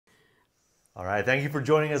All right, thank you for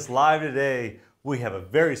joining us live today. We have a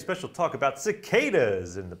very special talk about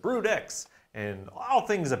cicadas and the Brood X and all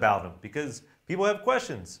things about them because people have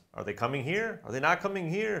questions. Are they coming here? Are they not coming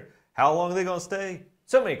here? How long are they going to stay?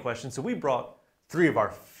 So many questions. So we brought three of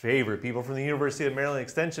our favorite people from the University of Maryland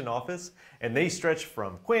Extension Office, and they stretch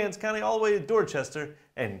from Queens County all the way to Dorchester.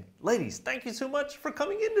 And ladies, thank you so much for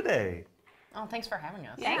coming in today. Oh, thanks for having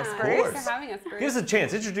us. Yeah, Thanks for having us, Bruce. Give us a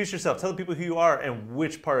chance. Introduce yourself. Tell the people who you are and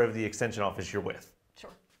which part of the Extension Office you're with. Sure.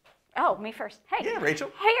 Oh, me first. Hey. Yeah,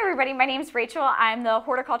 Rachel. Hey, everybody. My name's Rachel. I'm the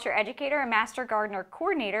horticulture educator and master gardener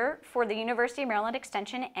coordinator for the University of Maryland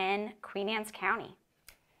Extension in Queen Anne's County.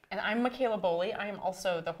 And I'm Michaela Boley. I am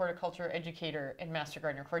also the horticulture educator and master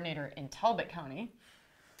gardener coordinator in Talbot County.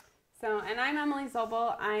 And I'm Emily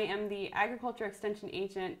Zobel. I am the agriculture extension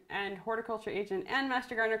agent and horticulture agent and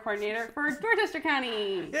master gardener coordinator for Dorchester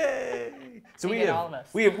County. Yay! So You we get have all of us.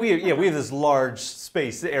 we have this large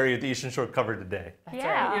space area of the Eastern Shore covered today. That's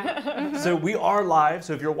Yeah. So we are live.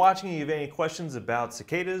 So if you're watching and you have any questions about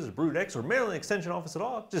cicadas, or Brood X, or Maryland Extension Office at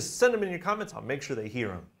all, just send them in your comments. I'll make sure they hear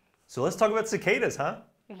them. So let's talk about cicadas, huh?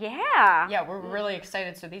 Yeah. Yeah, we're really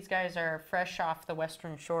excited. So these guys are fresh off the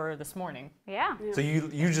Western Shore this morning. Yeah. So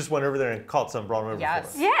you just went over there and caught some, brought them over Yes. for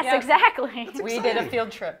us. Yes, Yep. exactly. We did a field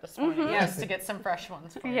trip this morning, yes, to get some fresh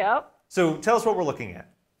ones for you. Yep. So tell us what we're looking at.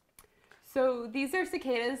 So these are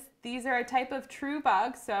cicadas. These are a type of true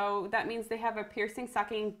bug. So that means they have a piercing,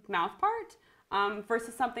 sucking mouth part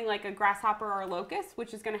versus something like a grasshopper or a locust,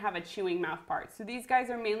 which is going to have a chewing mouth part. So these guys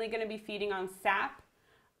are mainly going to be feeding on sap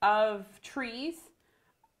of trees.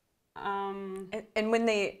 And when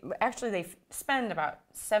they spend about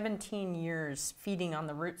 17 years feeding on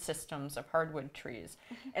the root systems of hardwood trees.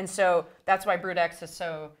 And so that's why Brood X is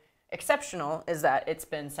so exceptional, is that it's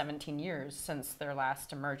been 17 years since their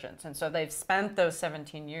last emergence. And so they've spent those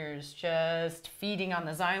 17 years just feeding on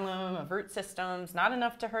the xylem of root systems, not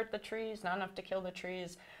enough to hurt the trees, not enough to kill the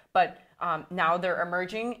trees. But now they're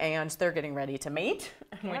emerging and they're getting ready to mate,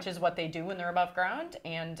 which is what they do when they're above ground.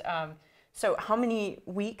 And so how many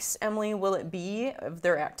weeks, Emily, will it be of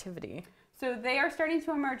their activity? So they are starting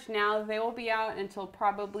to emerge now. They will be out until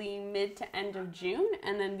probably mid to end of June,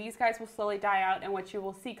 and then these guys will slowly die out, and what you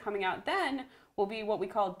will see coming out then will be what we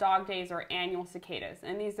call dog days or annual cicadas.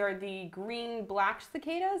 And these are the green-black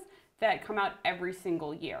cicadas that come out every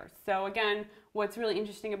single year. So again, what's really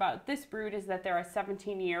interesting about this brood is that they're a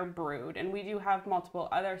 17-year brood, and we do have multiple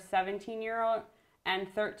other 17-year and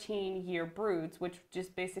 13-year broods, which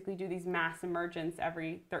just basically do these mass emergence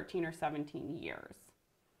every 13 or 17 years.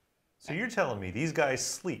 So you're telling me these guys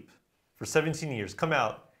sleep for 17 years, come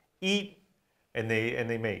out, eat, and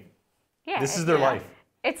they mate. Yeah. This is their life.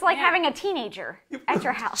 It's like having a teenager at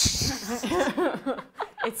your house.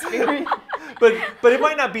 It's very... But it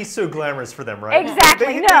might not be so glamorous for them, right? Exactly.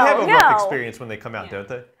 They No, have a rough no. experience when they come out, don't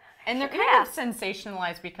they? And they're kind of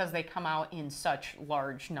sensationalized because they come out in such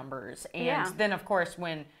large numbers. And then, of course,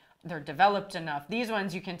 when they're developed enough, these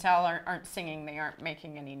ones you can tell aren't singing, they aren't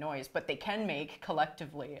making any noise, but they can make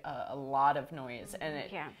collectively a lot of noise. And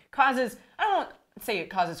it causes, I don't say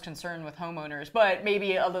it causes concern with homeowners, but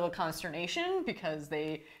maybe a little consternation because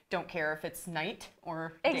they don't care if it's night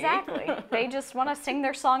or day. Exactly. They just want to sing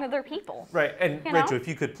their song of their people. Right. And You Rachel, know? if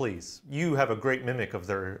you could please, you have a great mimic of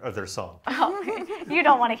their song. Oh, you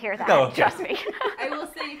don't want to hear that. No, okay. Trust me. I will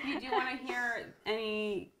say, if you do want to hear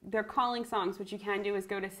their calling songs, what you can do is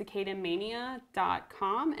go to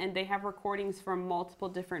cicadamania.com, and they have recordings from multiple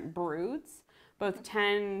different broods, both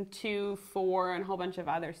 10, 2, 4, and a whole bunch of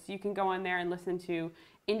others. So you can go on there and listen to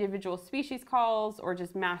individual species calls or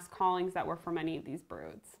just mass callings that were from any of these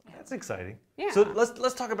broods. That's exciting. Yeah. So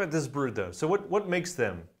let's talk about this brood though. So what makes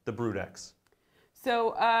them the Brood X?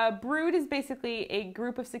 So brood is basically a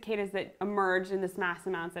group of cicadas that emerge in this mass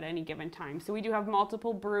amounts at any given time. So we do have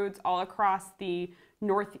multiple broods all across the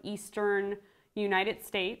northeastern United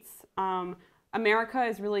States. America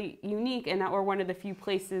is really unique in that we're one of the few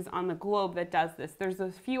places on the globe that does this. There's a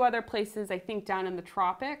few other places, I think, down in the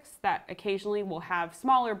tropics that occasionally will have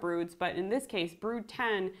smaller broods, but in this case, brood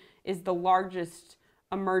 10 is the largest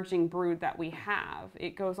emerging brood that we have.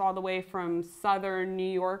 It goes all the way from southern New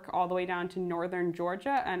York all the way down to northern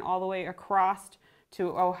Georgia and all the way across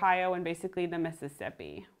to Ohio and basically the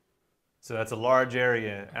Mississippi. So that's a large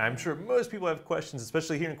area. I'm sure most people have questions,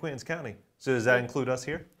 especially here in Queens County. So does that include us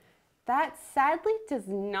here? That sadly does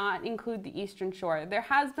not include the Eastern Shore. There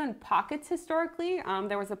has been pockets historically.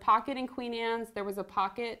 There was a pocket in Queen Anne's. There was a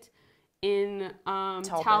pocket in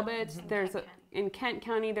Talbot. There's in Kent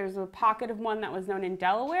County. There's a pocket of one that was known in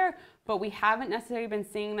Delaware. but we haven't necessarily been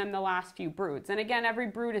seeing them the last few broods. And again, every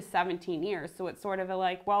brood is 17 years, so it's sort of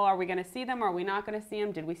like, well, are we going to see them? Are we not going to see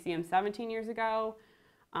them? Did we see them 17 years ago?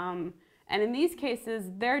 And in these cases,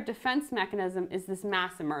 their defense mechanism is this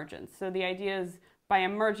mass emergence. So the idea is by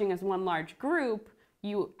emerging as one large group,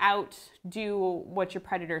 you outdo what your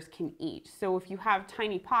predators can eat. So if you have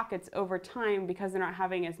tiny pockets over time, because they're not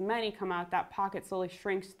having as many come out, that pocket slowly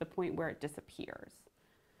shrinks to the point where it disappears.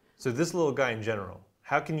 So this little guy in general,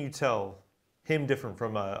 how can you tell him different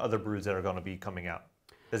from other broods that are going to be coming out?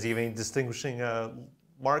 Does he have any distinguishing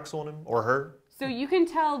marks on him or her? So you can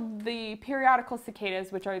tell the periodical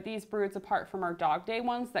cicadas, which are these broods, apart from our dog day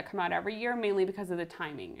ones that come out every year, mainly because of the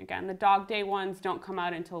timing. Again, the dog day ones don't come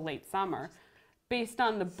out until late summer. Based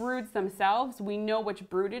on the broods themselves, we know which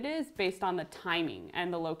brood it is based on the timing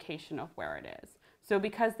and the location of where it is. So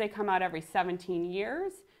because they come out every 17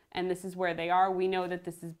 years, and this is where they are, we know that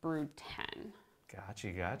this is brood 10.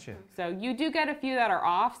 Gotcha. So you do get a few that are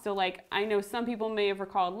off. So like, I know some people may have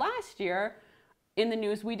recalled last year, in the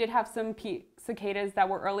news, we did have some cicadas that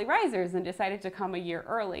were early risers and decided to come a year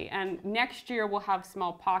early. And next year we'll have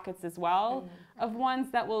small pockets as well of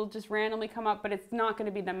ones that will just randomly come up, but it's not going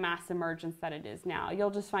to be the mass emergence that it is now.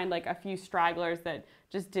 You'll just find like a few stragglers that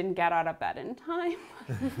just didn't get out of bed in time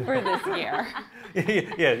for this year.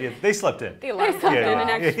 Yeah, they slept in. They slept in an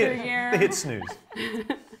extra year. They hit snooze.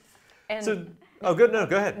 And So, oh, good. No,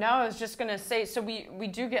 go ahead. no, I was just going to say, so we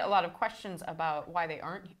do get a lot of questions about why they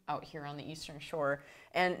aren't out here on the Eastern Shore.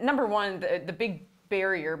 And number one, the big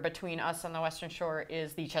barrier between us and the Western Shore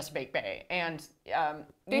is the Chesapeake Bay. And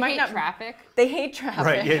They hate traffic. They hate traffic.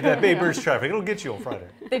 Right, yeah, that Bay Bridge traffic, it'll get you on Friday.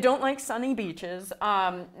 They don't like sunny beaches.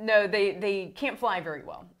 No, they can't fly very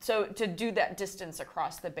well. So to do that distance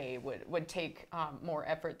across the bay would take more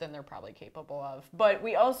effort than they're probably capable of. But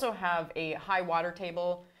we also have a high water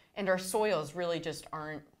table, and our soils really just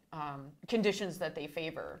aren't conditions that they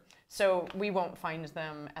favor. So we won't find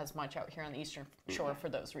them as much out here on the Eastern Shore for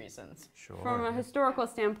those reasons. Sure. From a historical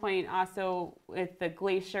standpoint, also with the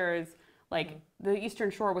glaciers, like the Eastern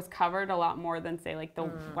Shore was covered a lot more than say like the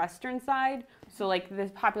Western side. So like the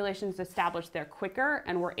populations established there quicker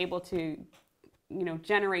and were able to,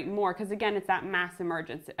 generate more. Because again, it's that mass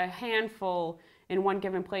emergence. A handful in one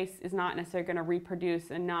given place is not necessarily going to reproduce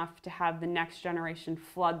enough to have the next generation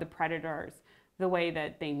flood the predators the way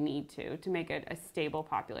that they need to make it a stable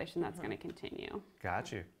population that's going to continue.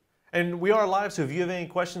 Got you. And we are live, so if you have any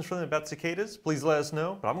questions for them about cicadas, please let us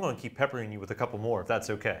know. But I'm going to keep peppering you with a couple more, if that's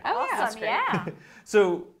okay. Oh, that's awesome, great. yeah.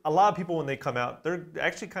 So a lot of people, when they come out, they're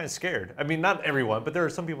actually kind of scared. I mean, not everyone, but there are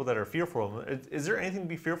some people that are fearful of them. Is there anything to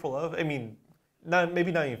be fearful of? I mean,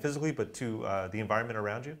 maybe not even physically, but to the environment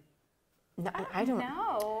around you? No, I don't.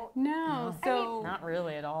 No, so Not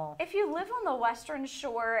really at all. If you live on the Western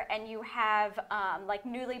Shore and you have like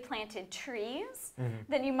newly planted trees,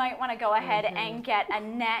 then you might want to go ahead and get a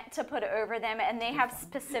net to put over them. And they have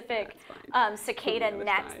specific cicada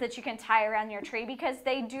nets that you can tie around your tree because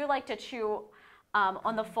they do like to chew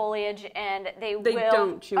on the foliage, and they will.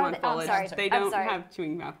 don't chew on I'm foliage. sorry. They I'm don't sorry. have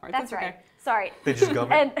chewing mouth parts. That's okay. right. Sorry. They just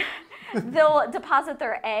gum it? And they'll deposit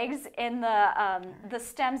their eggs in the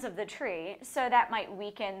stems of the tree, so that might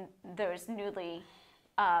weaken those newly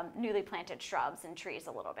planted shrubs and trees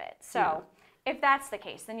a little bit. So if that's the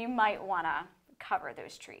case, then you might want to cover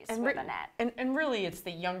those trees with a net. And really, it's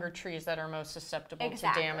the younger trees that are most susceptible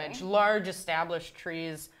Exactly. to damage. Large established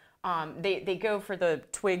trees, they go for the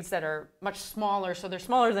twigs that are much smaller, so they're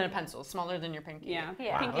smaller than a pencil, smaller than your pinky. Yeah,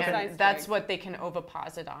 Yeah. pinky And sized that's twigs. what they can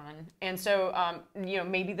oviposit on. And so,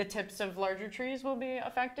 maybe the tips of larger trees will be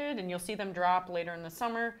affected, and you'll see them drop later in the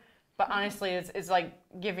summer. But honestly, it's like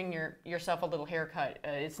giving yourself a little haircut.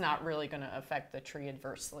 It's not really going to affect the tree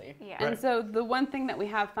adversely. Yeah. Right. And so the one thing that we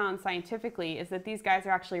have found scientifically is that these guys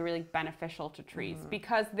are actually really beneficial to trees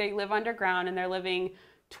because they live underground and they're living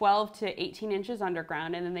 12 to 18 inches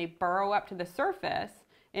underground, and then they burrow up to the surface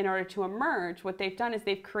in order to emerge. What they've done is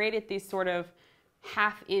they've created these sort of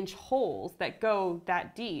half-inch holes that go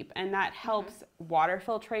that deep, and that helps water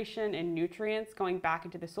filtration and nutrients going back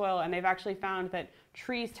into the soil. And they've actually found that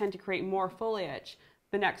trees tend to create more foliage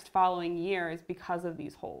the next following years because of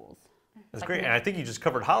these holes. That's great. And I think you just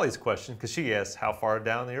covered Holly's question because she asked, how far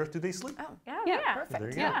down the earth do they sleep? Yeah. Perfect. There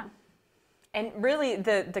you go. Yeah. And really,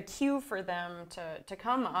 the cue for them to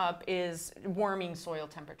come up is warming soil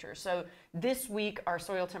temperature. So this week, our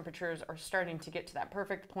soil temperatures are starting to get to that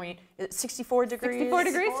perfect point. It's 64 degrees. 64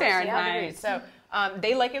 degrees Fahrenheit. So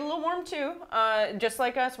they like it a little warm too. Just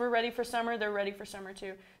like us, we're ready for summer. They're ready for summer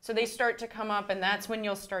too. So they start to come up, and that's when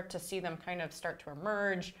you'll start to see them kind of start to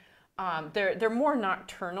emerge. They're more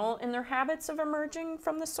nocturnal in their habits of emerging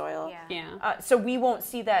from the soil. Yeah. So we won't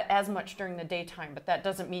see that as much during the daytime, but that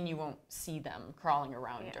doesn't mean you won't see them crawling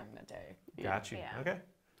around during the day. Got you. Yeah. Okay.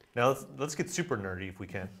 Now let's get super nerdy if we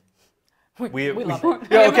can. We love it.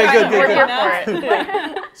 Yeah, okay, good, We're good, here good.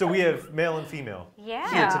 for it. So we have male and female Yeah.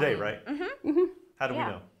 here today, right? How do we Yeah.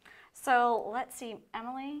 know? So let's see,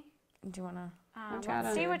 Emily. Do you want to?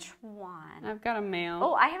 Let's see which one. I've got a male.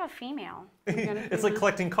 Oh, I have a female. It's like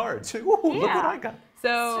collecting cards. Ooh, look what Yeah. I got.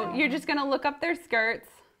 So you're just gonna look up their skirts.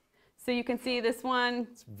 So you can see this one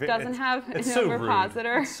doesn't have an It's so rude.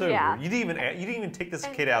 ovipositor. It's so Yeah. rude. You didn't even take the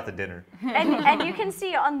cicada out to dinner. And you can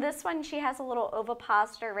see on this one, she has a little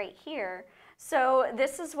ovipositor right here. So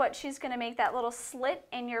this is what she's going to make, that little slit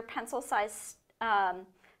in your pencil-sized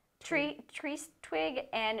tree twig,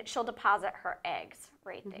 and she'll deposit her eggs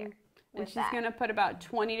right there. And she's going to put about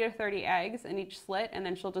 20 to 30 eggs in each slit, and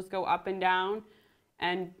then she'll just go up and down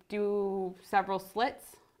and do several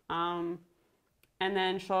slits. And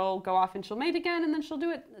then she'll go off and she'll mate again, and then she'll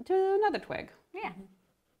do it to another twig. Yeah.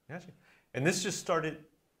 Gotcha. And this just started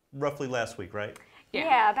roughly last week, right?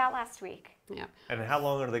 Yeah, about last week. Yeah. And how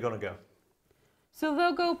long are they going to go? So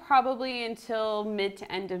they'll go probably until mid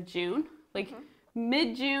to end of June. Like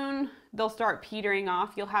mid-June, they'll start petering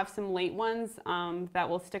off. You'll have some late ones that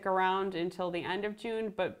will stick around until the end of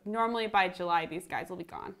June, but normally by July, these guys will be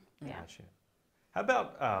gone. Gotcha. How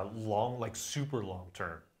about long, like super long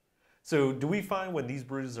term? So do we find when these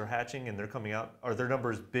broods are hatching and they're coming out, are their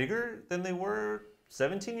numbers bigger than they were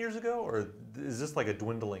 17 years ago, or is this like a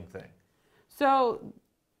dwindling thing? So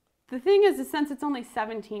the thing is since it's only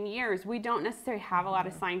 17 years, we don't necessarily have a lot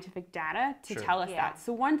of scientific data to Sure. tell us that.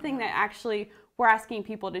 So one thing that actually we're asking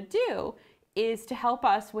people to do is to help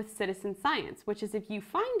us with citizen science, which is if you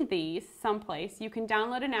find these someplace, you can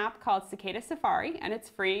download an app called Cicada Safari, and it's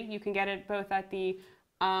free. You can get it both at the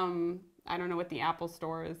I don't know what the Apple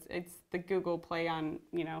Store is. It's the Google Play on,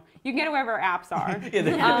 you know, you can get it wherever apps are.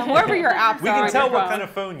 Wherever your apps We are. can tell what kind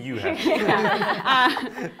of phone you have.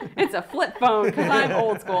 It's a flip phone because I'm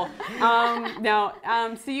old school.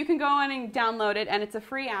 So you can go in and download it, and it's a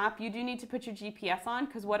free app. You do need to put your GPS on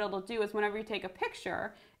because what it'll do is whenever you take a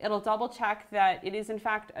picture, it'll double check that it is in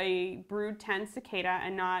fact a Brood 10 cicada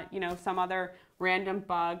and not, you know, some other random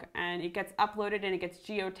bug, and it gets uploaded and it gets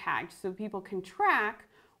geotagged so people can track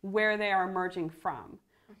where they are emerging from.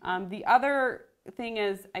 The other thing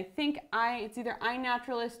is, I think it's either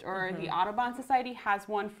iNaturalist or the Audubon Society has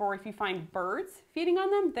one for if you find birds feeding on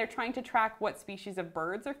them, they're trying to track what species of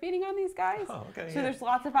birds are feeding on these guys. Oh, okay, so there's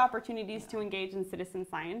lots of opportunities to engage in citizen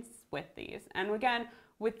science with these. And again,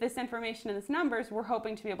 with this information and this numbers, we're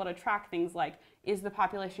hoping to be able to track things like, is the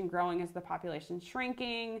population growing? Is the population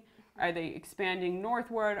shrinking? Are they expanding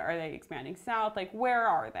northward? Are they expanding south? Like, where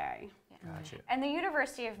are they? Gotcha. And the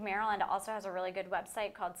University of Maryland also has a really good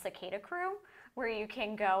website called Cicada Crew, where you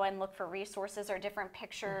can go and look for resources or different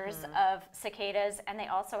pictures of cicadas. And they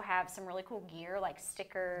also have some really cool gear like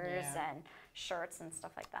stickers and shirts and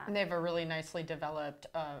stuff like that. And they have a really nicely developed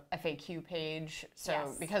FAQ page. So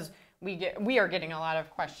Yes. because we are getting a lot of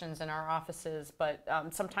questions in our offices, but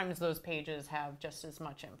sometimes those pages have just as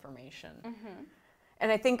much information.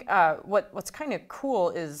 And I think what's kind of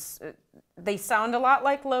cool is they sound a lot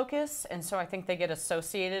like locusts, and so I think they get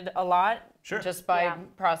associated a lot just by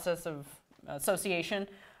process of association.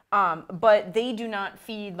 But they do not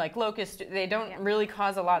feed like locusts. They don't really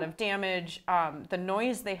cause a lot of damage. The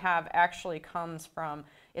noise they have actually comes from,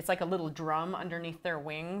 it's like a little drum underneath their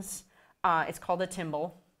wings. It's called a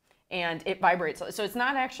timbal. And it vibrates. So it's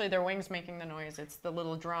not actually their wings making the noise, it's the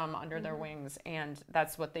little drum under their wings, and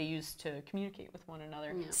that's what they use to communicate with one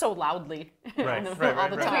another so loudly Right, all right,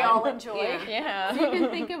 the right. time. We all enjoy. Yeah. So you can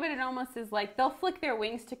think of it almost as like they'll flick their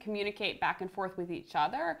wings to communicate back and forth with each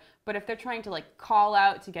other, but if they're trying to like call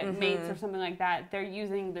out to get mates or something like that, they're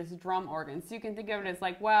using this drum organ. So you can think of it as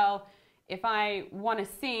like, well, if I want to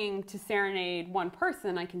sing to serenade one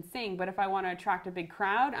person, I can sing. But if I want to attract a big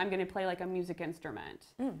crowd, I'm going to play like a music instrument.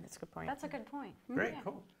 That's a good point. That's a good point. Great,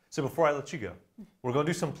 cool. So before I let you go, we're going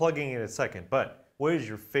to do some plugging in a second, but what is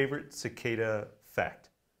your favorite cicada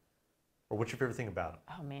fact? Or what's your favorite thing about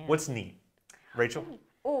them? Oh, man. What's neat? Rachel?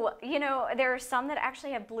 Oh, you know, there are some that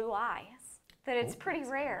actually have blue eyes that it's pretty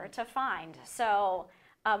rare to find. So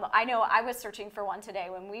I know I was searching for one today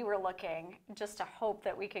when we were looking just to hope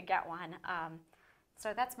that we could get one.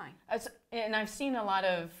 So that's mine. And I've seen a lot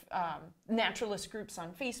of naturalist groups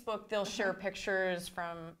on Facebook. They'll share pictures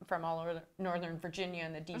from all over Northern Virginia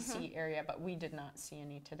and the DC area, but we did not see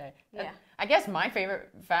any today. Yeah. I guess my favorite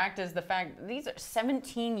fact is the fact that these are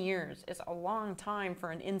 17 years. It's a long time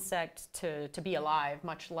for an insect to be alive,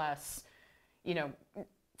 much less, you know,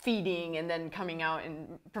 feeding and then coming out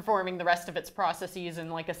and performing the rest of its processes in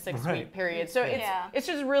like a 6-week Right. period. So Yeah. it's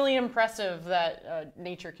just really impressive that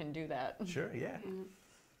nature can do that. Sure, yeah.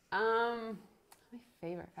 My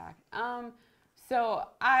favorite fact. So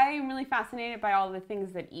I'm really fascinated by all the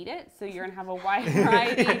things that eat it. So you're gonna have a wide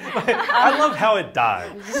variety. I love how it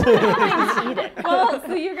dives. Eat it. Well,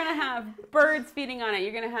 so you're gonna have birds feeding on it.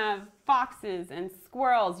 You're gonna have foxes and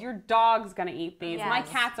squirrels. Your dog's gonna eat these. My Yes.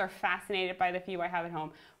 cats are fascinated by the few I have at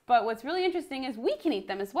home. But what's really interesting is we can eat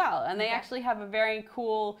them as well, and they actually have a very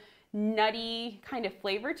cool nutty kind of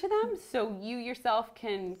flavor to them. So you yourself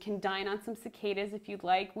can dine on some cicadas if you'd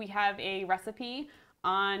like. We have a recipe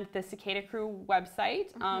on the Cicada Crew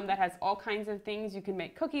website that has all kinds of things. You can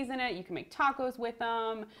make cookies in it. You can make tacos with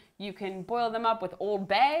them. You can boil them up with Old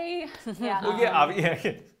Bay. Yeah. Well,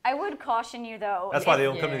 yeah. I would caution you though. That's why they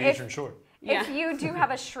don't come to the if- Eastern Shore. If you do have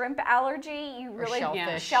a shrimp allergy, you really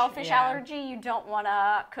shellfish. Yeah. allergy, you don't want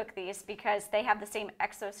to cook these because they have the same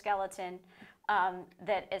exoskeleton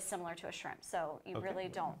that is similar to a shrimp. So you really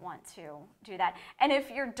don't want to do that. And if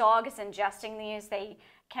your dog is ingesting these, they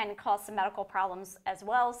can cause some medical problems as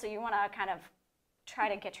well. So you want to kind of try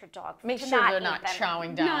to get your dog Make to sure they're eat not them.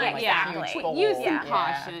 chowing down Yeah, like exactly. a huge bowl. Use some Yeah.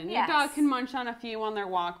 caution. Your Yes. dog can munch on a few on their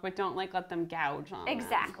walk, but don't let them gouge on them.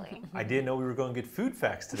 Exactly. I didn't know we were going to get food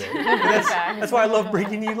facts today. That's why I love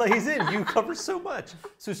bringing you ladies in. You cover so much.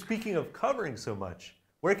 So speaking of covering so much,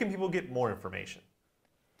 where can people get more information?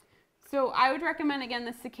 So I would recommend, again,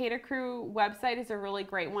 the Cicada Crew website is a really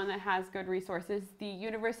great one that has good resources. The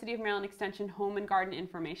University of Maryland Extension Home and Garden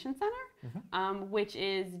Information Center, which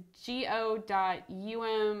is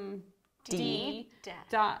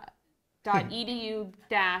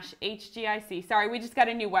go.umd.edu-hgic. Sorry, we just got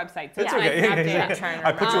a new website, so That's it's okay. nice and updated.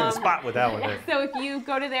 I put you on the spot with that one. Then. So if you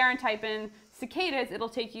go to there and type in cicadas, it'll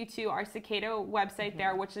take you to our cicada website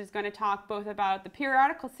there, which is going to talk both about the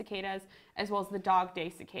periodical cicadas as well as the dog day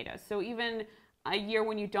cicadas. So even a year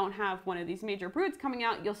when you don't have one of these major broods coming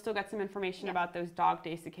out, you'll still get some information about those dog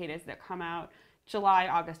day cicadas that come out July,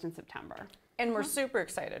 August, and September. And we're super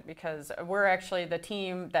excited because we're actually the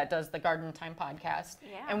team that does the Garden Time podcast.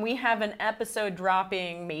 Yeah. And we have an episode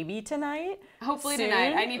dropping maybe tonight. Hopefully soon.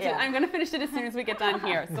 tonight. I need to. Yeah. I'm going to finish it as soon as we get done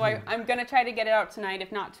here. So I'm going to try to get it out tonight,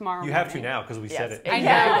 if not tomorrow. You have to morning. now because we said it. I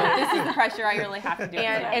know. This is the pressure. I really have to do it.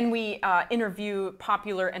 And we interview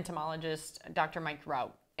popular entomologist Dr. Mike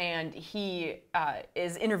Rout. And he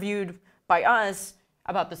is interviewed by us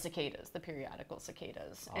about the cicadas, the periodical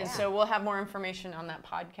cicadas. And so we'll have more information on that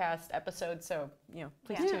podcast episode. So,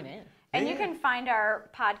 please tune in. And you can find our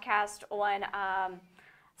podcast on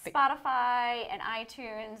Spotify and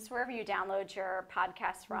iTunes, wherever you download your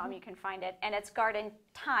podcast from, you can find it. And it's Garden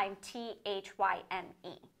Time, THYME.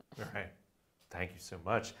 All right. Thank you so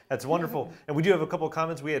much. That's wonderful. And we do have a couple of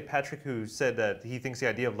comments. We had Patrick who said that he thinks the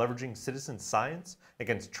idea of leveraging citizen science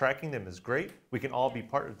against tracking them is great. We can all be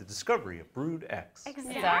part of the discovery of Brood X.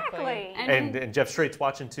 Exactly. And Jeff Straight's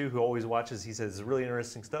watching too, who always watches. He says it's really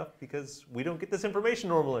interesting stuff because we don't get this information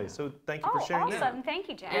normally. So thank you for sharing that. Awesome. Thank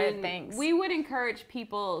you, Jen. And Thanks. we would encourage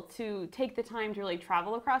people to take the time to really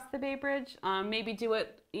travel across the Bay Bridge. Maybe do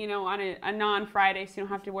it, on a non-Friday, so you don't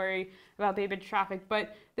have to worry about Bay Bridge traffic.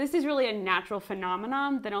 But this is really a natural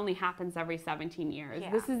phenomenon that only happens every 17 years.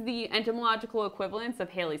 Yeah. This is the entomological equivalence of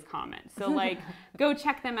Halley's Comet. So go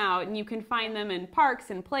check them out, and you can find them in parks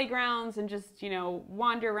and playgrounds and just,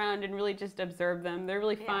 wander around and really just observe them. They're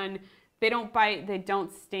really fun. They don't bite, they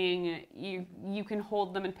don't sting. You can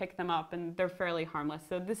hold them and pick them up, and they're fairly harmless.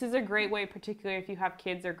 So this is a great way, particularly if you have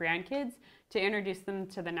kids or grandkids, to introduce them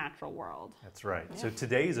to the natural world. That's right. So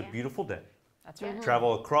today is a beautiful day. That's right.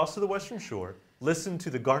 Travel across to the Western Shore. Listen to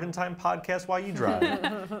the Garden Time podcast while you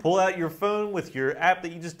drive. Pull out your phone with your app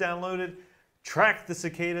that you just downloaded. Track the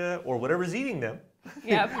cicada or whatever's eating them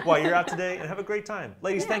while you're out today, and have a great time.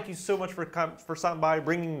 Ladies, thank you so much for stopping by,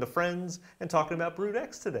 bringing the friends, and talking about Brood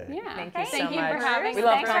X today. Yeah. Thank Thank you you so much. for having us. We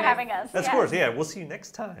love Thanks for coming. having us. Of Yes. course, yeah. We'll see you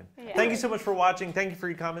next time. Thank you so much for watching. Thank you for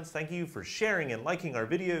your comments. Thank you for sharing and liking our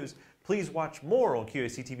videos. Please watch more on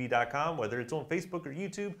QACTV.com, whether it's on Facebook or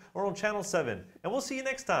YouTube or on Channel 7. And we'll see you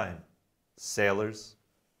next time, sailors.